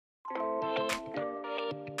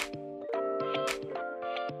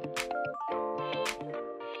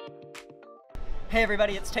Hey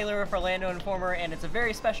everybody, it's Taylor with Orlando Informer, and it's a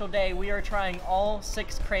very special day. We are trying all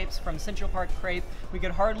 6 crepes from Central Park Crêpe. We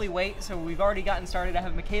could hardly wait, so we've already gotten started. I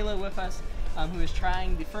have Michaela with us, who is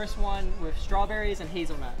trying the first one with strawberries and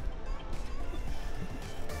hazelnut.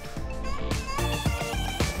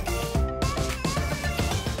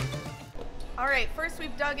 All right, first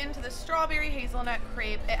we've dug into the strawberry hazelnut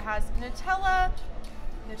crepe. It has Nutella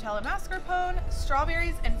mascarpone,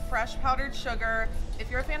 strawberries, and fresh powdered sugar. If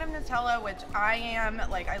you're a fan of Nutella, which I am,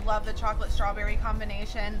 I love the chocolate strawberry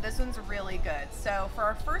combination, this one's really good. So for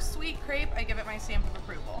our first sweet crepe, I give it my stamp of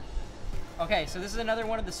approval. Okay, so this is another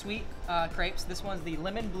one of the sweet crepes. This one's the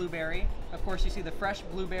lemon blueberry. Of course, you see the fresh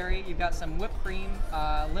blueberry. You've got some whipped cream,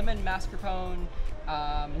 lemon mascarpone,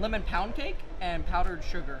 lemon pound cake, and powdered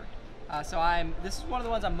sugar. This is one of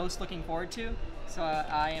the ones I'm most looking forward to. So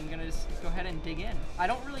I am gonna just go ahead and dig in. I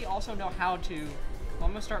don't really also know how to, well,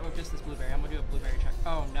 I'm gonna start with just this blueberry. I'm gonna do a blueberry check.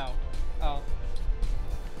 Oh no. Oh.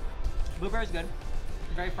 Blueberry's good.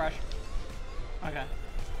 Very fresh. Okay.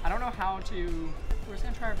 I don't know how to, we're just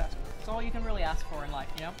gonna try our best. It's all you can really ask for in life,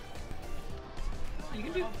 you know? You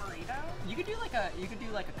can do a burrito? You could do like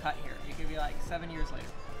a cut here. You could be like 7 years later.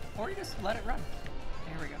 Or you just let it run.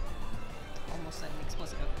 Here we go. Almost said an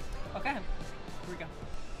explicit. Okay. Here we go.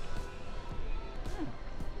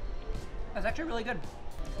 That's actually really good.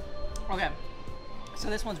 Okay, so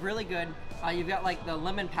this one's really good. You've got like the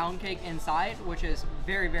lemon pound cake inside, which is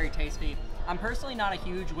very, very tasty. I'm personally not a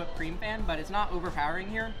huge whipped cream fan, but it's not overpowering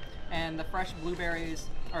here. And the fresh blueberries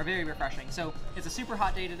are very refreshing. So it's a super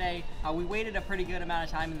hot day today. We waited a pretty good amount of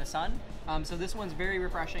time in the sun. So this one's very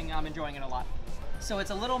refreshing. I'm enjoying it a lot. So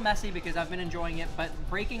it's a little messy because I've been enjoying it, but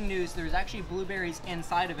breaking news, there's actually blueberries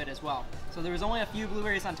inside of it as well. So there was only a few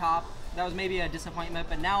blueberries on top. That was maybe a disappointment,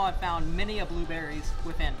 but now I've found many of blueberries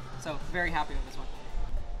within. So very happy with this one.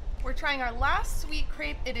 We're trying our last sweet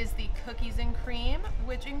crepe. It is the cookies and cream,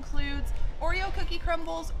 which includes Oreo cookie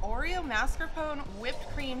crumbles, Oreo mascarpone, whipped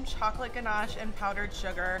cream, chocolate ganache, and powdered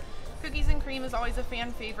sugar. Cookies and cream is always a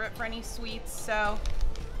fan favorite for any sweets, so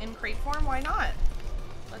in crepe form, why not?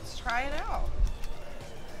 Let's try it out.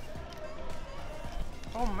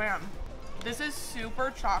 Oh man, this is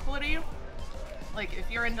super chocolatey. Like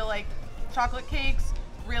if you're into like chocolate cakes,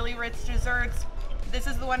 really rich desserts, this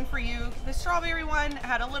is the one for you. The strawberry one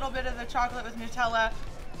had a little bit of the chocolate with Nutella,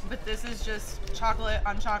 but this is just chocolate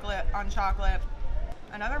on chocolate on chocolate.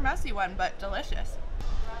 Another messy one, but delicious.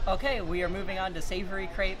 Okay, we are moving on to savory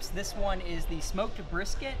crepes. This one is the smoked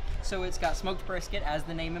brisket. So it's got smoked brisket, as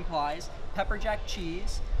the name implies, pepper jack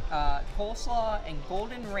cheese, coleslaw, and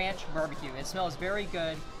golden ranch barbecue. It smells very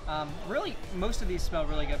good. Really, most of these smell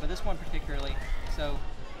really good, but this one particularly. So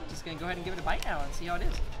just gonna go ahead and give it a bite now and see how it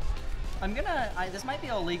is. This might be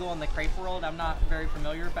illegal in the crepe world. I'm not very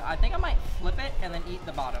familiar, but I think I might flip it and then eat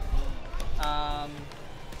the bottom.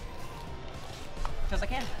 Because I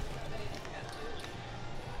can.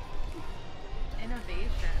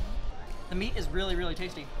 Innovation. The meat is really, really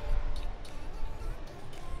tasty.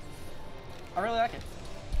 I really like it.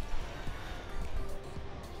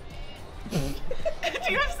 Could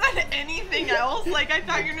you have said anything else? Like, I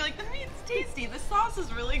thought you were like, the meat's tasty, the sauce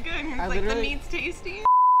is really good, and it's like, the meat's tasty.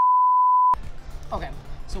 Okay,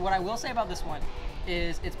 so what I will say about this one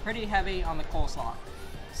is it's pretty heavy on the coleslaw.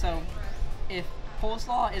 So if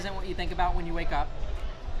coleslaw isn't what you think about when you wake up,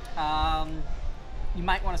 you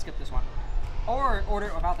might want to skip this one. Or order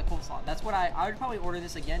it without the coleslaw. That's what I would probably order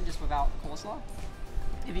this again just without coleslaw.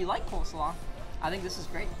 If you like coleslaw, I think this is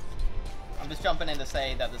great. I'm just jumping in to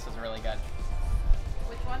say that this is really good.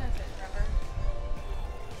 Which one is it, Trevor?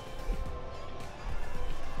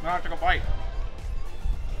 Now I have to go bite.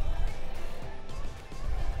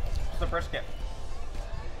 It's the brisket.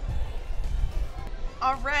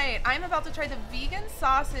 All right, I'm about to try the vegan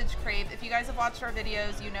sausage crepe. If you guys have watched our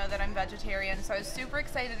videos, you know that I'm vegetarian, so I was super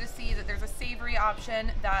excited to see that there's a savory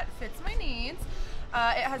option that fits my needs.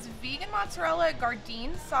 It has vegan mozzarella,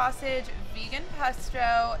 Gardein sausage, vegan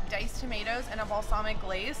pesto, diced tomatoes, and a balsamic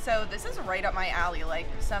glaze. So this is right up my alley, like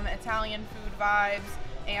some Italian food vibes.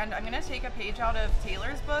 And I'm gonna take a page out of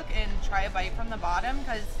Taylor's book and try a bite from the bottom,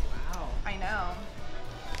 because Wow. I know.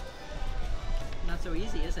 Not so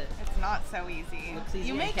easy, is it? It's not so easy. Looks easy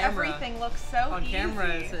you on make camera. everything look so On easy. camera,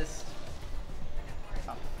 it's just...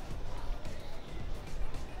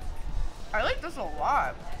 I like this a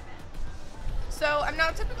lot. So I'm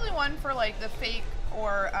not typically one for like the fake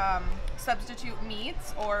or substitute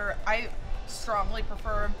meats, or I strongly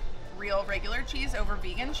prefer real regular cheese over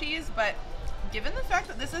vegan cheese, but given the fact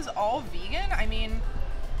that this is all vegan, I mean,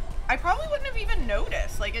 I probably wouldn't have even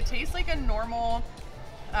noticed. Like, it tastes like a normal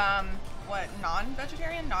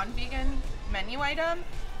non-vegetarian, non-vegan menu item.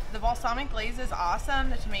 The balsamic glaze is awesome.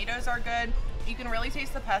 The tomatoes are good. You can really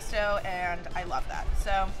taste the pesto, and I love that.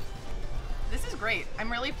 So this is great.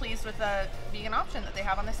 I'm really pleased with the vegan option that they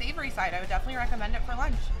have on the savory side. I would definitely recommend it for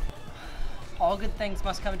lunch. All good things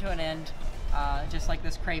must come to an end, just like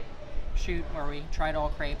this crepe shoot where we tried all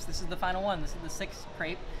crepes. This is the final one. This is the sixth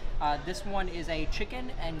crepe. This one is a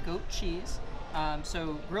chicken and goat cheese.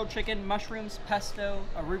 So grilled chicken, mushrooms, pesto,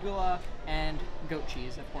 arugula, and goat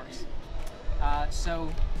cheese, of course.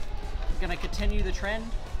 So I'm gonna continue the trend.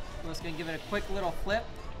 I'm just gonna give it a quick little flip.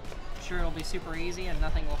 I'm sure it'll be super easy and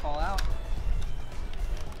nothing will fall out.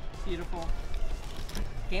 Beautiful.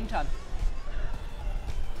 Game time.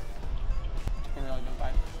 A really good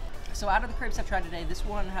bite. So out of the crepes I've tried today, this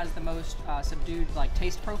one has the most subdued like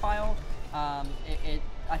taste profile.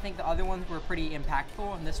 I think the other ones were pretty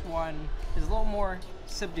impactful, and this one is a little more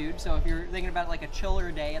subdued. So if you're thinking about like a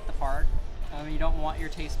chiller day at the park, you don't want your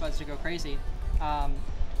taste buds to go crazy.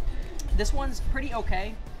 This one's pretty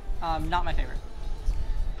okay, not my favorite.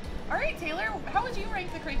 All right, Taylor, how would you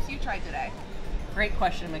rank the crepes you tried today? Great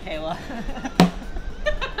question, Michaela.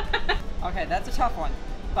 Okay, that's a tough one,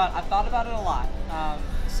 but I've thought about it a lot.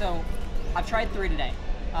 So I've tried 3 today,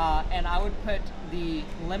 and I would put the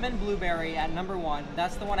lemon blueberry at number 1.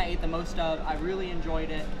 That's the one I ate the most of. I really enjoyed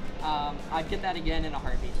it. I'd get that again in a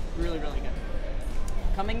heartbeat. Really, really good.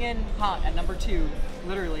 Coming in hot at number 2,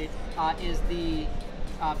 literally, is the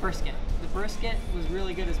brisket. The brisket was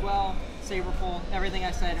really good as well. Savorful, everything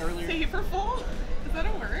I said earlier. Savorful? Is that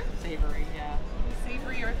a word? Savory, yeah.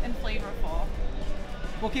 Savory and flavorful.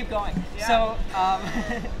 We'll keep going. Yeah. So,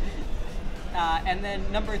 and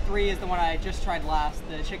then number 3 is the one I just tried last,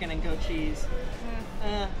 the chicken and goat cheese.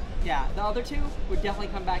 Yeah, the other 2 would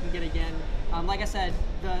definitely come back and get again. Like I said,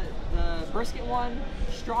 the brisket one,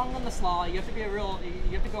 strong on the slaw. You have to be you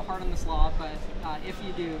have to go hard on the slaw, but if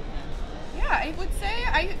you do, then. Yeah, I would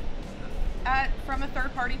say from a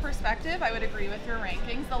third-party perspective, I would agree with your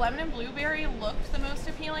rankings. The lemon and blueberry looked the most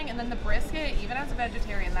appealing, and then the brisket, even as a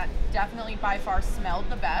vegetarian, that definitely by far smelled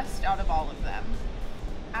the best out of all of them.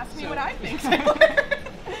 Ask me what I think.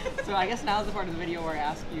 So I guess now's the part of the video where I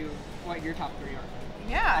ask you what your top 3 are.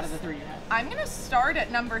 Yeah. Out of the 3 you had. I'm gonna start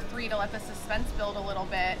at number 3 to let the suspense build a little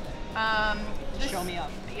bit. Show me up.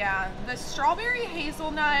 Yeah, the strawberry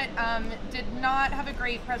hazelnut did not have a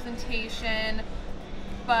great presentation,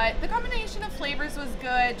 but the combination of flavors was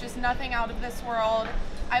good, just nothing out of this world.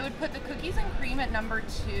 I would put the cookies and cream at number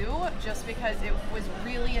 2 just because it was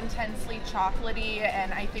really intensely chocolatey,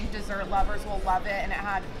 and I think dessert lovers will love it, and it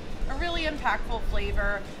had a really impactful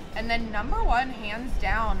flavor. And then number 1, hands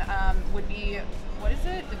down, would be, what is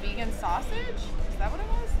it, the vegan sausage? Is that what it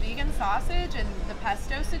was? Vegan sausage and the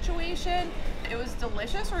pesto situation. It was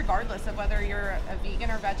delicious regardless of whether you're a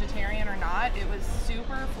vegan or vegetarian or not. It was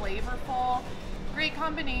super flavorful, great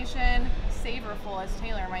combination, savorful as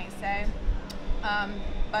Taylor might say.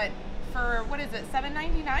 But for, what is it,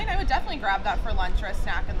 $7.99? I would definitely grab that for lunch or a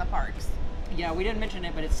snack in the parks. Yeah, we didn't mention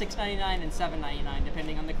it, but it's $6.99 and $7.99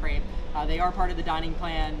 depending on the crepe. They are part of the dining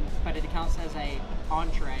plan, but it counts as a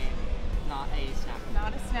entree, not a snack.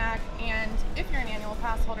 Not a snack, and if you're an annual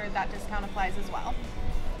pass holder, that discount applies as well.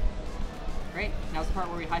 Great, now's the part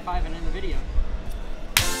where we high five and end the video.